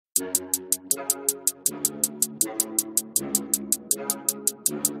You're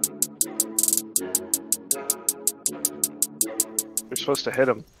supposed to hit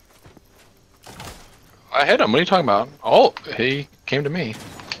him. I hit him. What are you talking about? Oh, he came to me.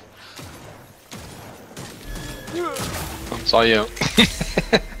 It's all you.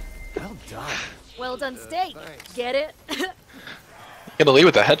 Well done. Well done, steak. Get it? Get a lead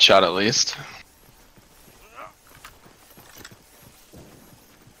with a headshot at least.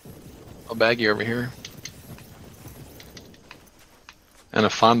 I'll bag you over here. And a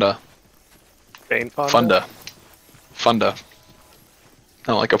Fonda. Bane Fonda? Funda. I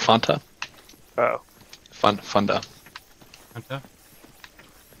don't like a Fanta. Oh. Funda. Hunter?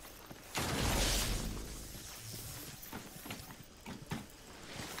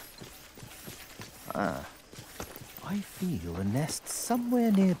 I feel a nest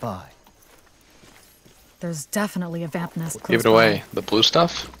somewhere nearby. There's definitely a vamp nest close Give it away. The blue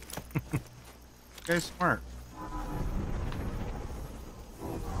stuff? Very smart.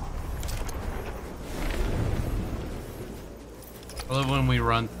 I love when we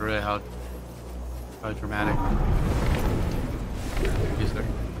run through it, how dramatic. Is there?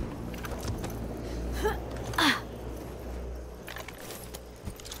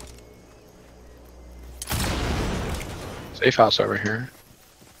 Safe house over here.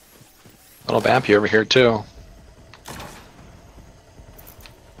 Little vampy over here too.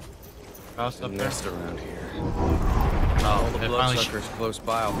 House up there? Nest around here. Oh, All the it finally bloodsuckers close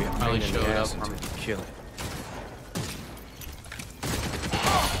by will be a finally pain in the showed ass up until for me. you kill it.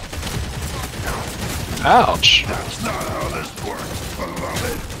 Ouch! That's not how this works,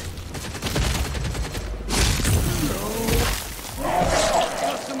 beloved.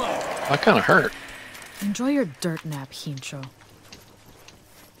 That kind of hurt. Enjoy your dirt nap, Hincho.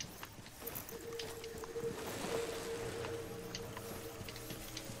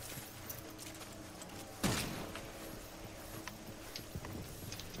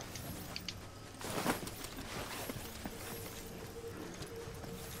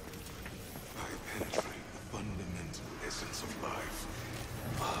 I penetrate the fundamental essence of life.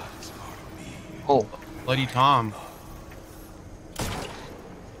 But it's part of me. Oh, Bloody Tom.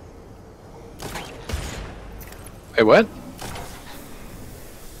 wait, what?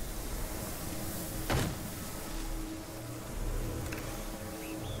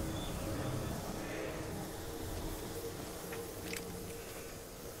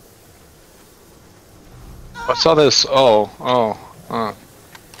 I saw this. Oh.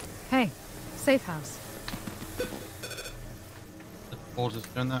 Hey, safe house. The bull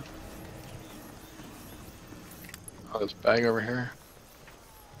just doing that. Oh, this bag over here.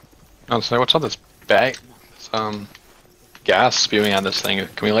 Oh, so what's all this bag? Some gas spewing out of this thing.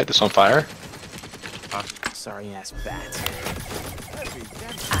 Can we light this on fire? Sorry ass bat.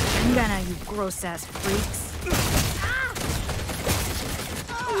 I'm gonna, you gross ass freaks.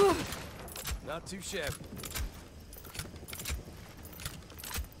 Not too shabby.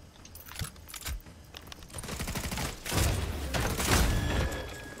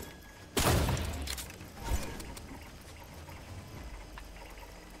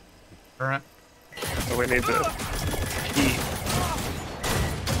 Current. So we need the key.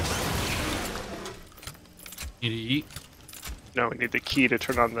 Need to eat. No, we need the key to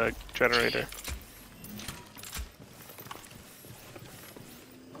turn on the generator.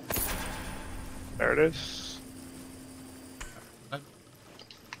 There it is.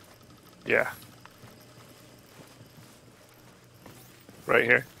 Yeah. Right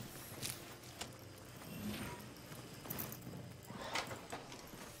here.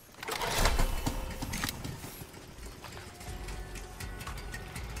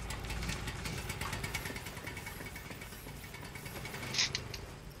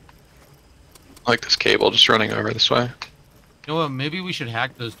 I like this cable just running over this way. You know what? Maybe we should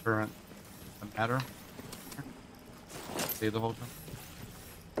hack those turrets. Doesn't matter. Save the whole time.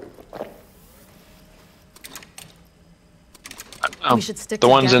 We should stick The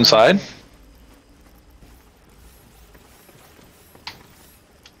ones together. inside?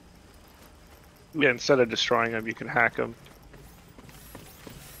 Yeah, instead of destroying them, you can hack them.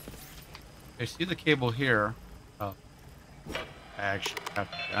 I see the cable here. Oh. I actually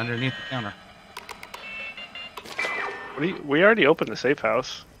have to get underneath the counter. What do you, we already opened the safe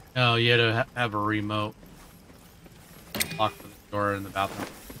house. No, you had to have a remote. Lock the door in the bathroom.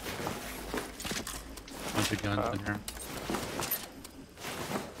 Bunch of guns in here.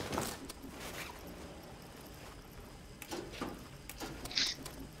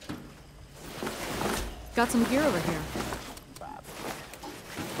 Got some gear over here.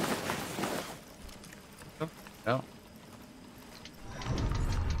 Oh.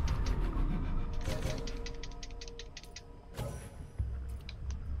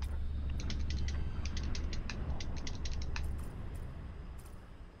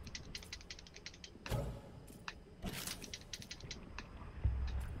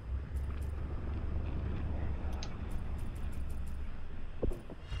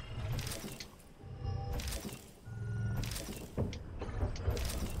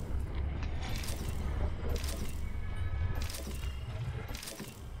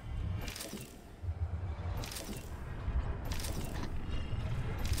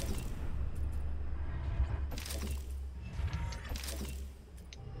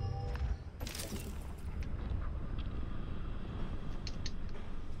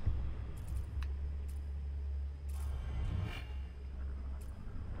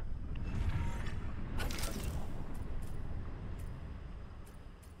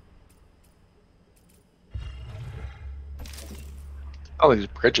 All these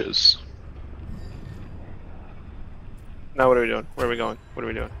bridges. Now what are we doing? Where are we going? What are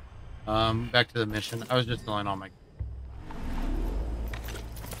we doing? Back to the mission. I was just filling all my.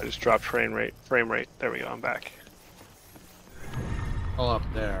 I just dropped frame rate. Frame rate. There we go. I'm back. All up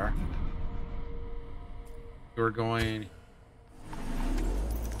there. We're going.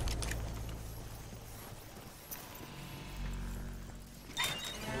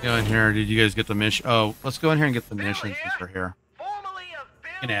 Go in here. Did you guys get the mission? Oh, let's go in here and get the mission since we're here.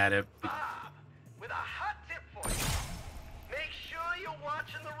 You can add it. With a hot tip for you. Make sure you're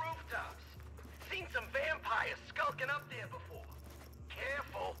watching the rooftops. Seen some vampires skulking up there before.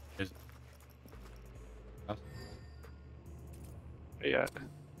 Careful. Yeah.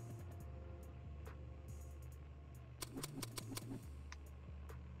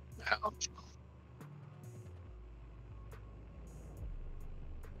 Ouch.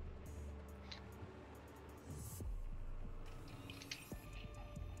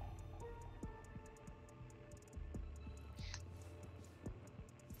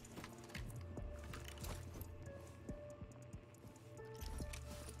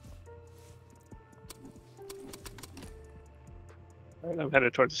 Alright, I'm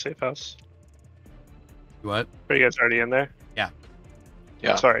headed towards the safe house. What? Are you guys already in there? Yeah.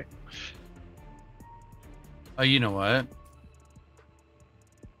 Yeah. Sorry. Oh, you know what?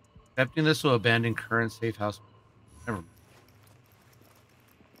 Accepting this will abandon current safe house. Never mind.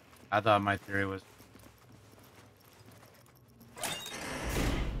 I thought my theory was.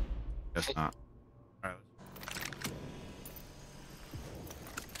 Guess not. Alright.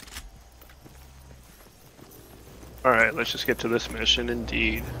 Alright, let's just get to this mission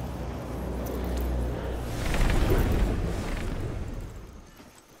indeed.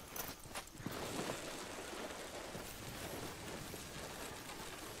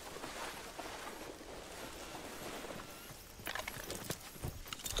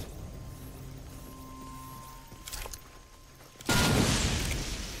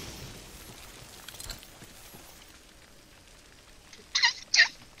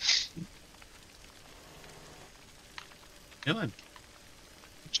 Doing?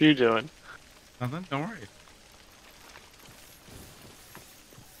 What you doing? Nothing? Don't worry.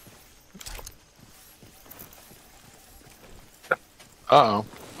 Uh-oh.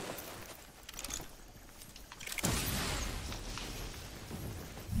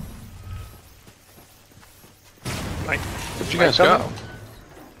 Mike, Where'd you guys go?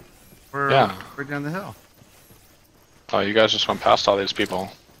 We're down the hill. Oh, you guys just went past all these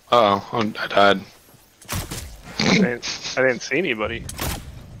people. Uh-oh. Oh, I died. I didn't see anybody.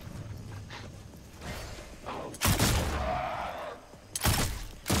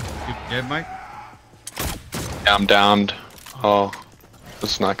 You dead, Mike? Yeah, I'm downed. Oh,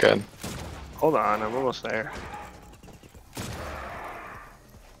 this is not good. Hold on, I'm almost there.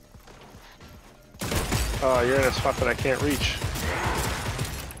 Oh, you're in a spot that I can't reach.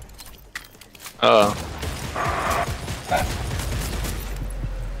 Uh-oh.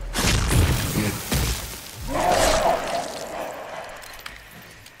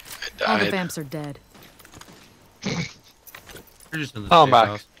 All the Died. vamps are dead. You're just in the Oh, safe back.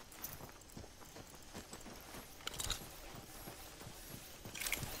 house.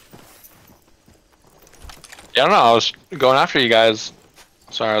 Yeah, I don't know. I was going after you guys.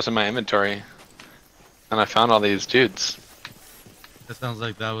 Sorry, I was in my inventory. And I found all these dudes. That sounds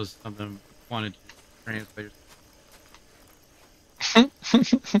like that was something you wanted to experience by yourself.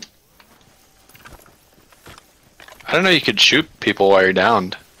 I don't know you could shoot people while you're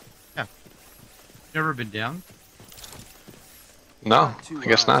downed. Never been down? No, I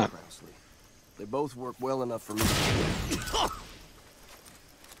guess not. They both work well enough for me.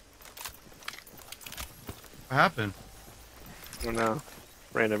 What happened? I don't know.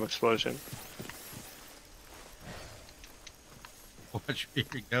 Random explosion. Watch where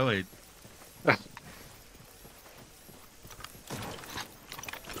you're going.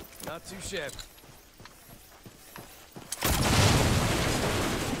 Not too shabby.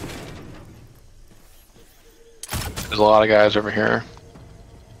 There's a lot of guys over here.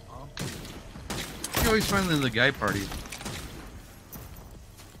 You always find them in the guy party.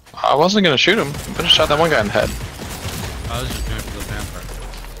 I wasn't gonna shoot him. I just shot that one guy in the head. I was just going for the vampire.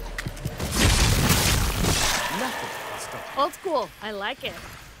 Old school. I like it.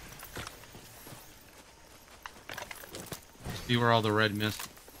 See where all the red mist.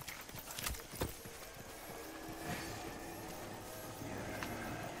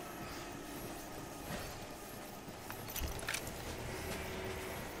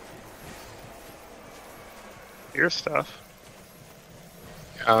 Your stuff.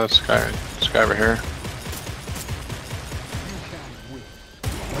 Yeah, this guy over here.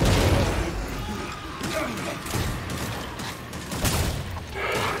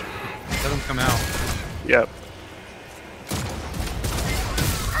 Let him come out. Yep.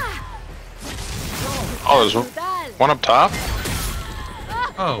 Oh, there's one up top?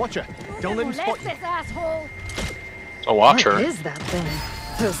 Oh, Watch her. Don't let him spot you. A watcher. What is that thing?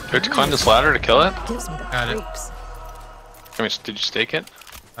 Those Do we have to climb this ladder to kill it? gives me the Got it. creeps. I mean, did you stake it?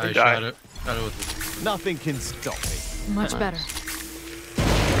 I He shot died. it. Shot it with it. Nothing can stop me. Much better.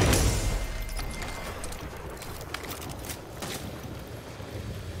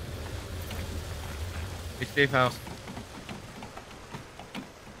 Hey, safe house.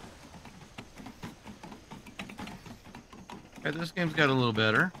 Okay, this game's got a little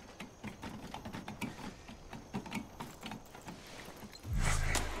better.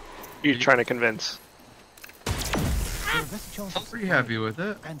 Who you trying to convince? There are better chances I'm pretty happy with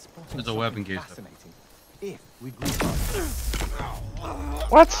it. and spotting There's a weapon something case, though. fascinating if we group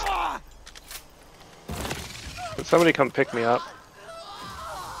up. What? Did somebody come pick me up?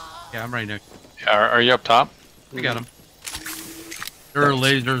 Yeah, I'm right next. Yeah, are you up top? We got him. There are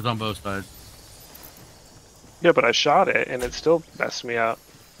lasers on both sides. Yeah, but I shot it and it still messed me up.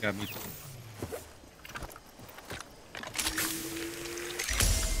 Got me.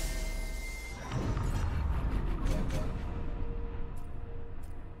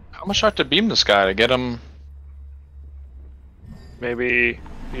 How much do I have to beam this guy to get him? Maybe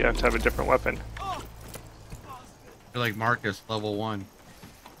you have to have a different weapon. You're like Marcus, level 1.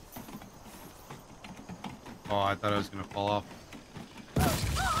 Oh, I thought I was gonna fall off.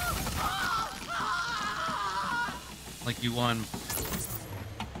 Like you won.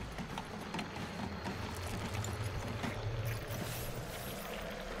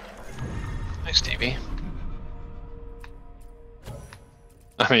 Nice, TV.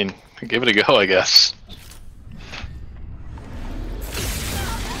 I mean, give it a go, I guess.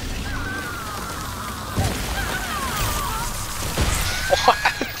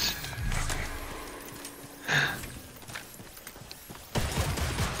 What?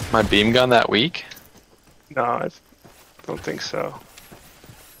 My beam gun that weak? No, I don't think so.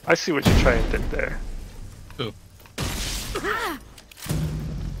 I see what you're trying to do there. Ooh.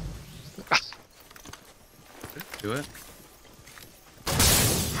 Do it.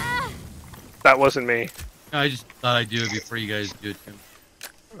 That wasn't me. No, I just thought I'd do it before you guys do it too.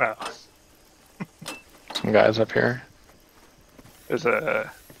 Oh, Some guys up here. there's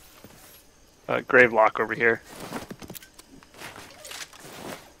a grave lock over here.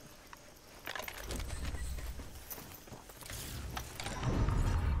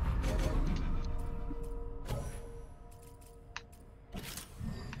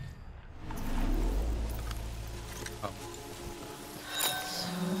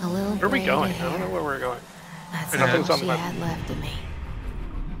 A little Where are we gray going? I hair. don't know where we're going. That's Nothing's all on she the had left of me.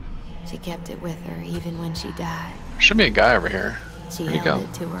 She kept it with her even when she died. Should be a guy over here. She Where'd he held go?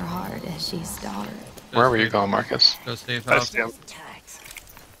 it to her heart as she starved. Wherever you going, Marcus? Go safe I house. see him.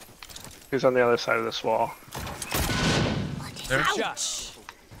 He's on the other side of this wall. There.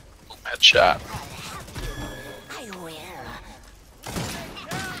 Headshot.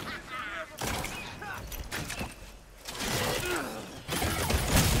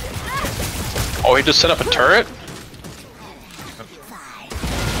 Oh, he just set up a turret?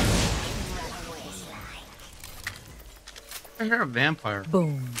 I hear a vampire.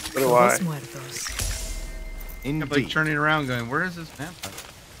 Boom. So do I. Los muertos. I'm like Indeed. turning around going, where is this vampire?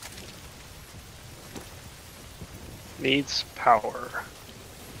 Needs power.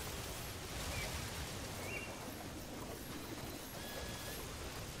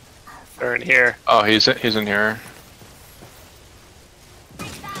 They're in here. Oh, he's in here.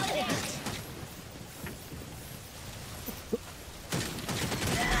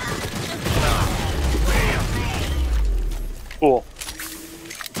 Cool.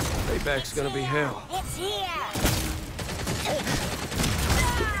 Payback's gonna be hell.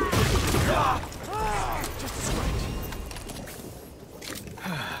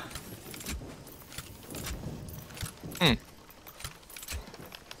 Hmm. Here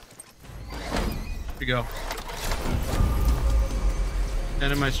we go.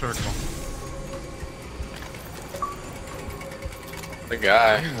 Stand in my circle. The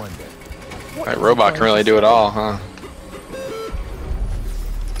guy. One day. That robot can really do it all, huh?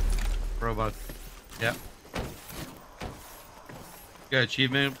 Robot. Yep. Got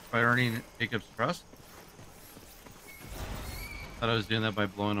achievement by earning Jacob's trust. Thought I was doing that by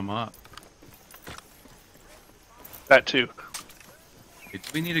blowing him up. That too. Wait, do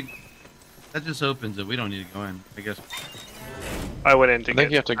we need to? That just opens it. We don't need to go in. I guess. I went in to I think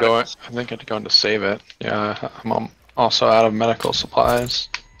get you have to go. I think you have to go in to save it. Yeah, I'm also out of medical supplies.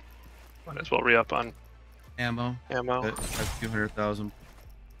 Might as well re-up on Ammo. Ammo. I have 200,000.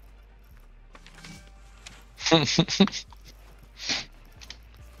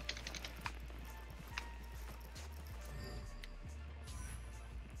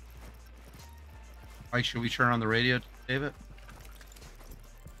 Mike, should we turn on the radio to save it?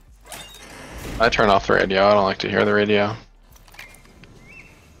 I turn off the radio. I don't like to hear the radio.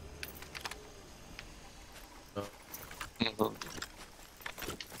 Mhm.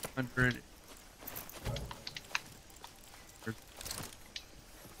 100.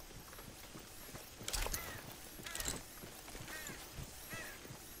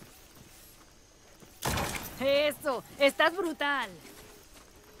 Eso, estás brutal.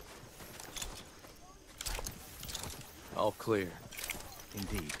 All clear.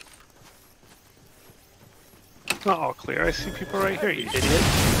 Indeed. It's not all clear. I see people right here, you idiot.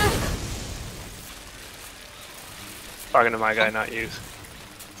 Talking to my guy, not you.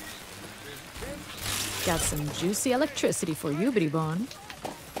 Got some juicy electricity for you, Bribon.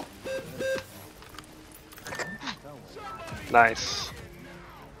 Nice.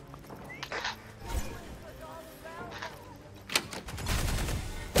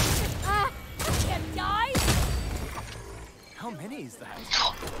 How many is that?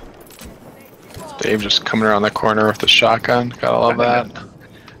 Dave just coming around the corner with the shotgun. Gotta love that.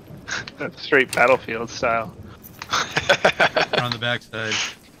 That's straight Battlefield style. They're on the backside.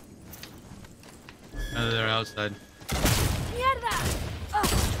 No, they're outside.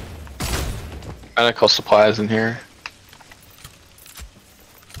 Medical supplies in here.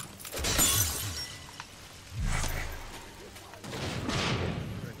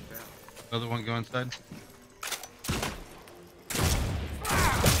 Another one go inside.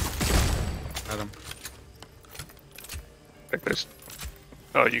 Got him. I think there's.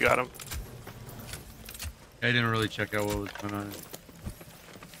 Oh, you got him. I didn't really check out what was going on.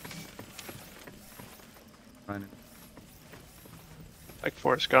 Find it. Like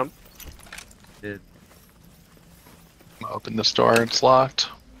Forrest Gump. Did. Open this door. It's locked.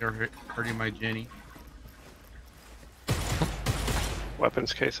 They're hurting my Jenny.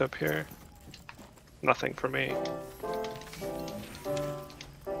 Weapons case up here. Nothing for me.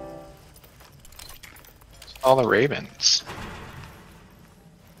 All the ravens.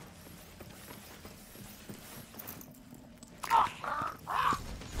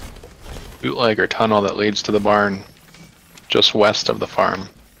 Bootlegger tunnel that leads to the barn, just west of the farm.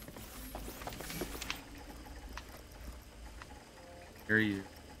 Hear you.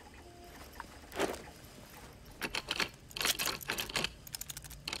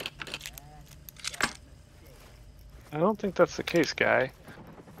 I don't think that's the case, guy.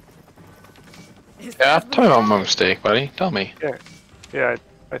 Yeah, tell me about my mistake, buddy. Tell me. Yeah,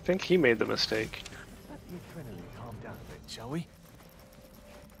 I think he made the mistake. Calm down a bit, shall we?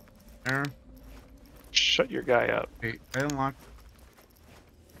 There. Shut your guy up. Wait, I unlocked.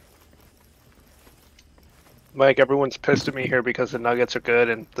 Mike, everyone's pissed at me here because the Nuggets are good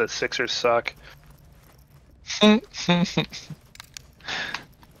and the Sixers suck.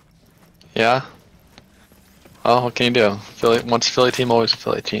 Yeah. Well, what can you do? Philly, once a Philly team, always a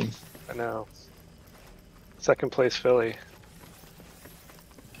Philly team. I know. Second place Philly.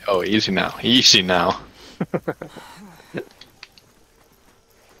 Oh, easy now. Easy now.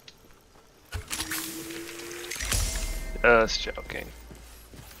 Just joking.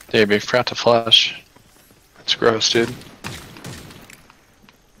 Dave, you forgot to flush. That's gross, dude.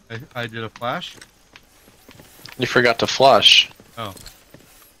 I did a flash. You forgot to flush. Oh.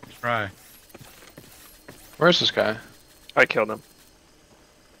 Try. Where's this guy? I killed him.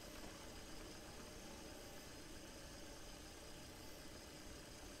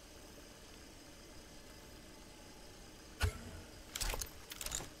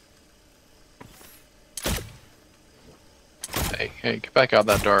 Hey, get back out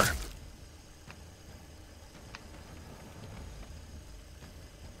that door.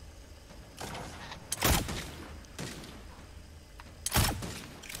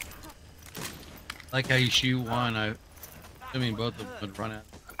 Like how you shoot one, assuming both of them would run out.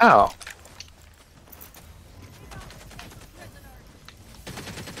 Ow.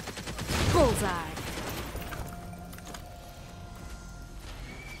 Bullseye.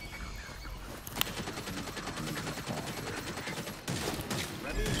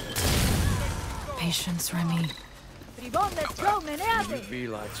 Patience, Remy. Bribón, let's go, meneate! UV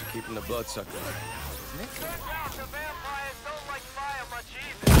lights are keeping the bloodsucker.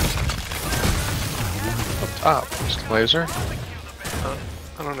 Up top. Just laser. I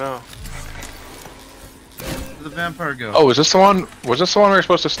don't know. Where'd the vampire go? Oh, is this the one? Was this the one we were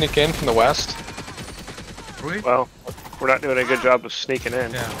supposed to sneak in from the west? Are we? Well, we're not doing a good job of sneaking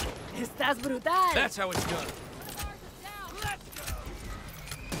in. Yeah. Estás brutal. That's how it's done.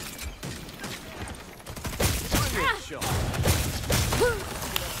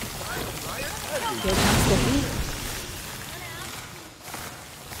 Here comes the heat.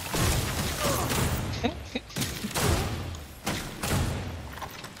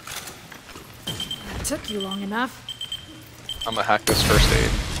 Took you long enough. I'm gonna hack this first aid.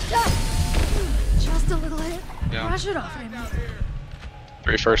 Just a little hit. Yeah. Brush it off him.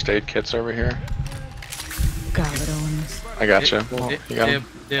 3 first aid kits over here. Got it, Owens. I gotcha. They, You got they 'em?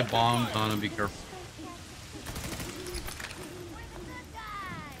 have, they have bombs on them. Be careful.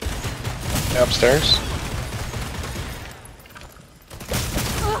 Yeah, upstairs.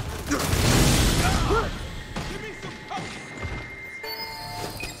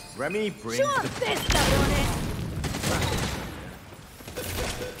 Remy brings Sure, this cabrones.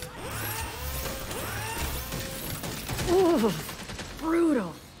 Ooh,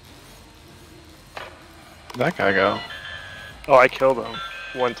 brutal. Where'd that guy go? Oh, I killed him.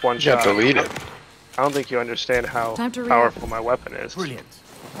 One You shot. got deleted. I don't think you understand how Time to powerful my weapon is. Brilliant.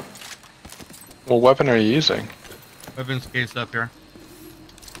 What weapon are you using? Weapons case up here.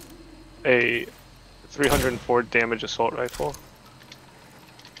 A 304 damage assault rifle.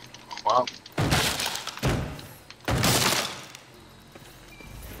 Wow.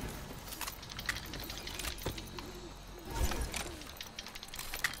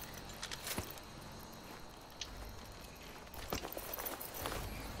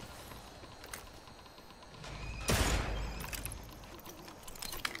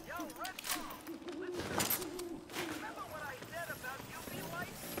 Yo, Redfall, listen. Remember what I said about UV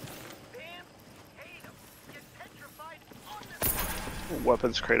lights? Fans hate them. Get petrified on this.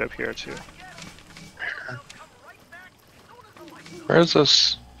 Weapons crate up here too. They'll come right back as soon as the lights go. Where is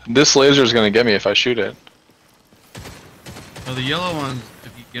this? This laser is gonna get me if I shoot it. So the yellow ones,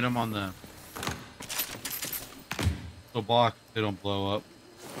 if you get them on the block, they don't blow up.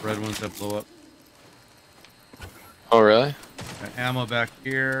 Red ones that blow up. Oh, really? Got ammo back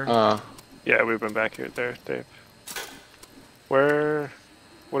here. Yeah, we've been back here there, Dave. Where?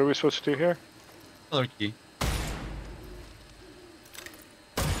 What are we supposed to do here? Color key.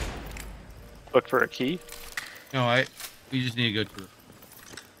 Look for a key? No, we just need to go to it.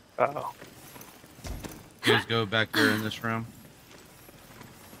 Oh. You guys go back there in this room.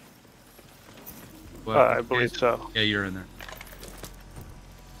 I believe so. Yeah, you're in there.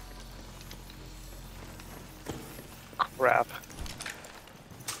 Crap.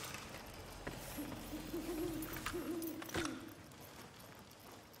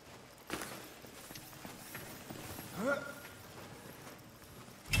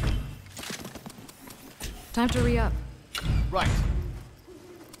 Time to re-up. Right.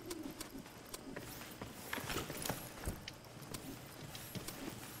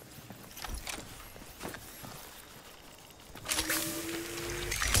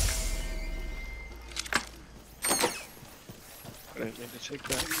 I didn't mean to take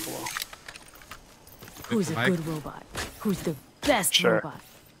that. Cool. Who's a Mike? good robot? Who's the best Sure. robot?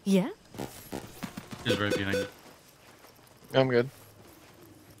 Yeah? He's right behind you. I'm good.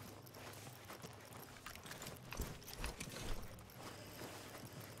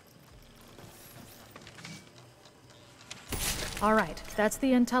 All right, that's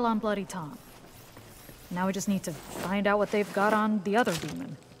the intel on Bloody Tom. Now we just need to find out what they've got on the other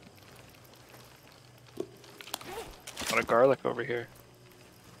demon. A lot of garlic over here.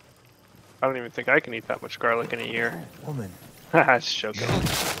 I don't even think I can eat that much garlic in a year. Woman. Haha, it's joking.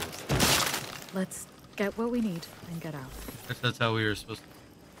 Let's get what we need and get out. Guess that's how we were supposed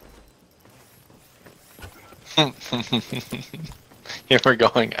Yeah, we're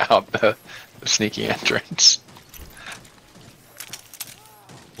going out the sneaky entrance. to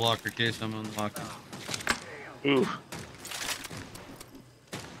block your case. I'm unlocking. Ooh.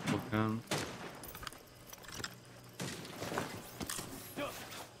 Look down.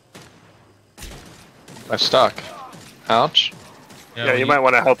 I'm stuck. Ouch. Yeah, when you might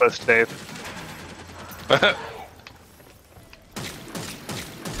want to help us, Dave.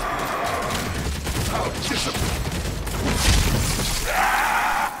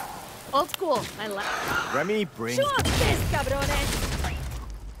 Old school, I like. Remy brings Show us this, cabrones!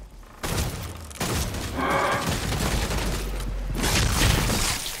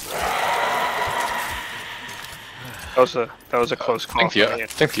 That was a close I call.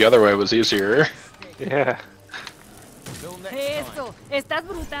 think the other way was easier. Yeah. Eso, estás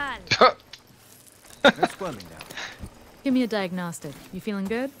brutal. Let's squirming now. Give me a diagnostic. You feeling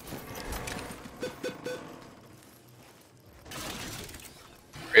good?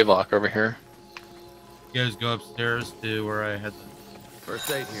 Grave lock over here. You guys go upstairs to where I had the First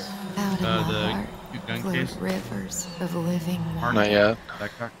aid here. Out of my The heart gun flowed case? rivers of living water. Not yet.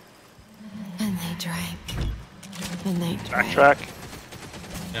 Backpack. And they drank. And they drank. Backtrack.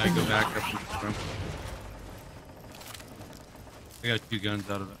 Yeah, I go back up in the room. I got 2 guns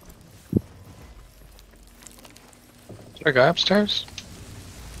out of it. Is there a guy upstairs?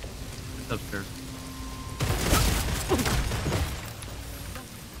 It's upstairs.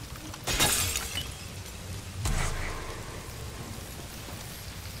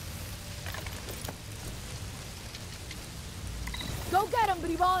 Go get him,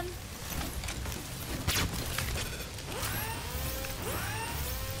 Bribon!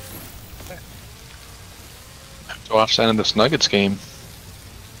 I have to watch the end of this Nuggets game.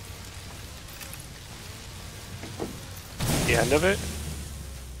 The end of it?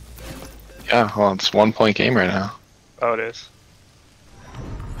 Yeah, well, it's 1-point game right now. Oh, it is.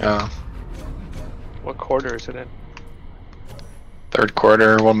 Yeah. What quarter is it in? Third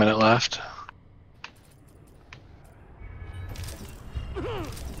quarter, 1 minute left.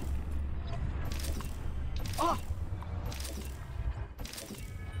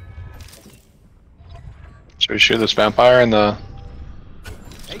 Should we shoot this vampire in the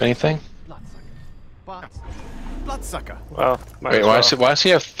spinny thing? Bloodsucker. Well, might Wait, as well. why does he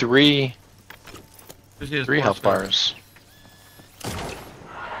have three He has 3 4 health stars. bars?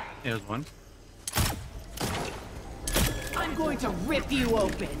 He has 1. I'm going to rip you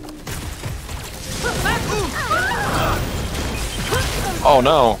open. Oh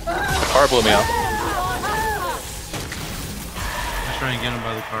no! The car blew me up. Let's try and get him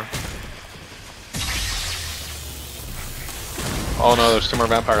by the car. Oh no, there's 2 more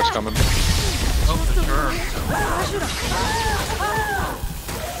vampires coming. Oh, for sure.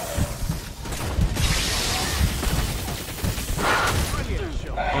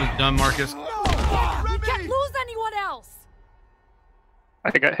 Oh, done, Marcus. We can't lose anyone else!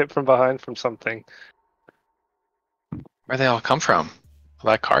 I got hit from behind from something. Where'd they all come from?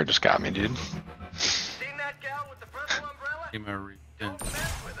 Well, that car just got me, dude. Seen that gal with the purple umbrella? Give me a re- Don't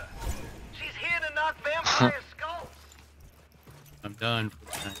mess with her. She's here to knock vampire skulls. I'm done for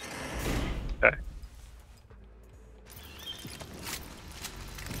the night. Okay.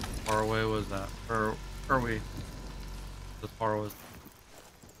 How far away was that? Or are we? As far was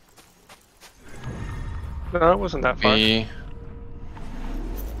No, it wasn't that far. Me.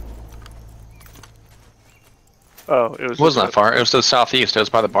 Oh, it was. It wasn't that far. It was to the southeast. It was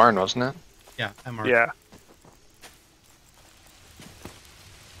by the barn, wasn't it? Yeah, I marked. Yeah.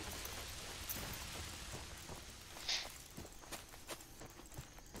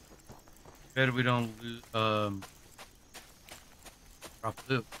 Bet we don't lose. Drop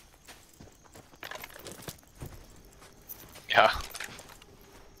loot. Yeah.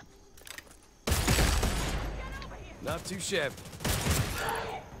 Not too shabby.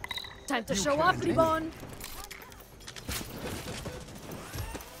 Time to show off, Bribon!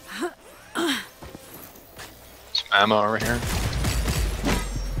 Some ammo over here.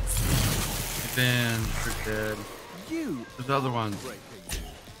 Then we're dead. You. There's other ones.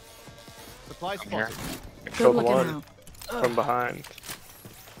 Supply I'm here. spotted. I Good killed looking one out. from behind.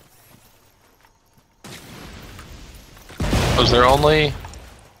 Was there only...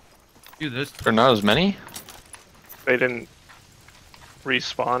 Do this. Or not as many? They didn't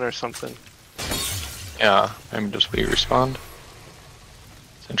respawn or something. Yeah, maybe just we respawned.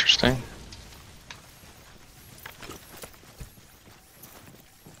 It's interesting.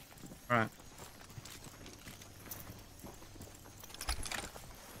 Alright.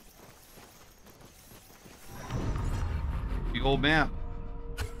 Big old map.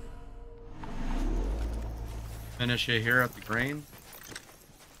 Finish it here at the grain.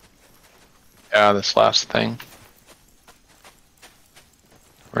 Yeah, this last thing.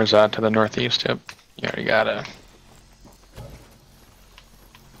 Where's that? To the northeast? Yep. You already got it.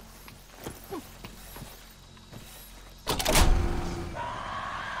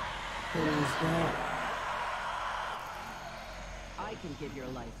 Who's there? I can give your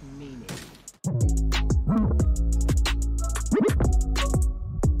life meaning.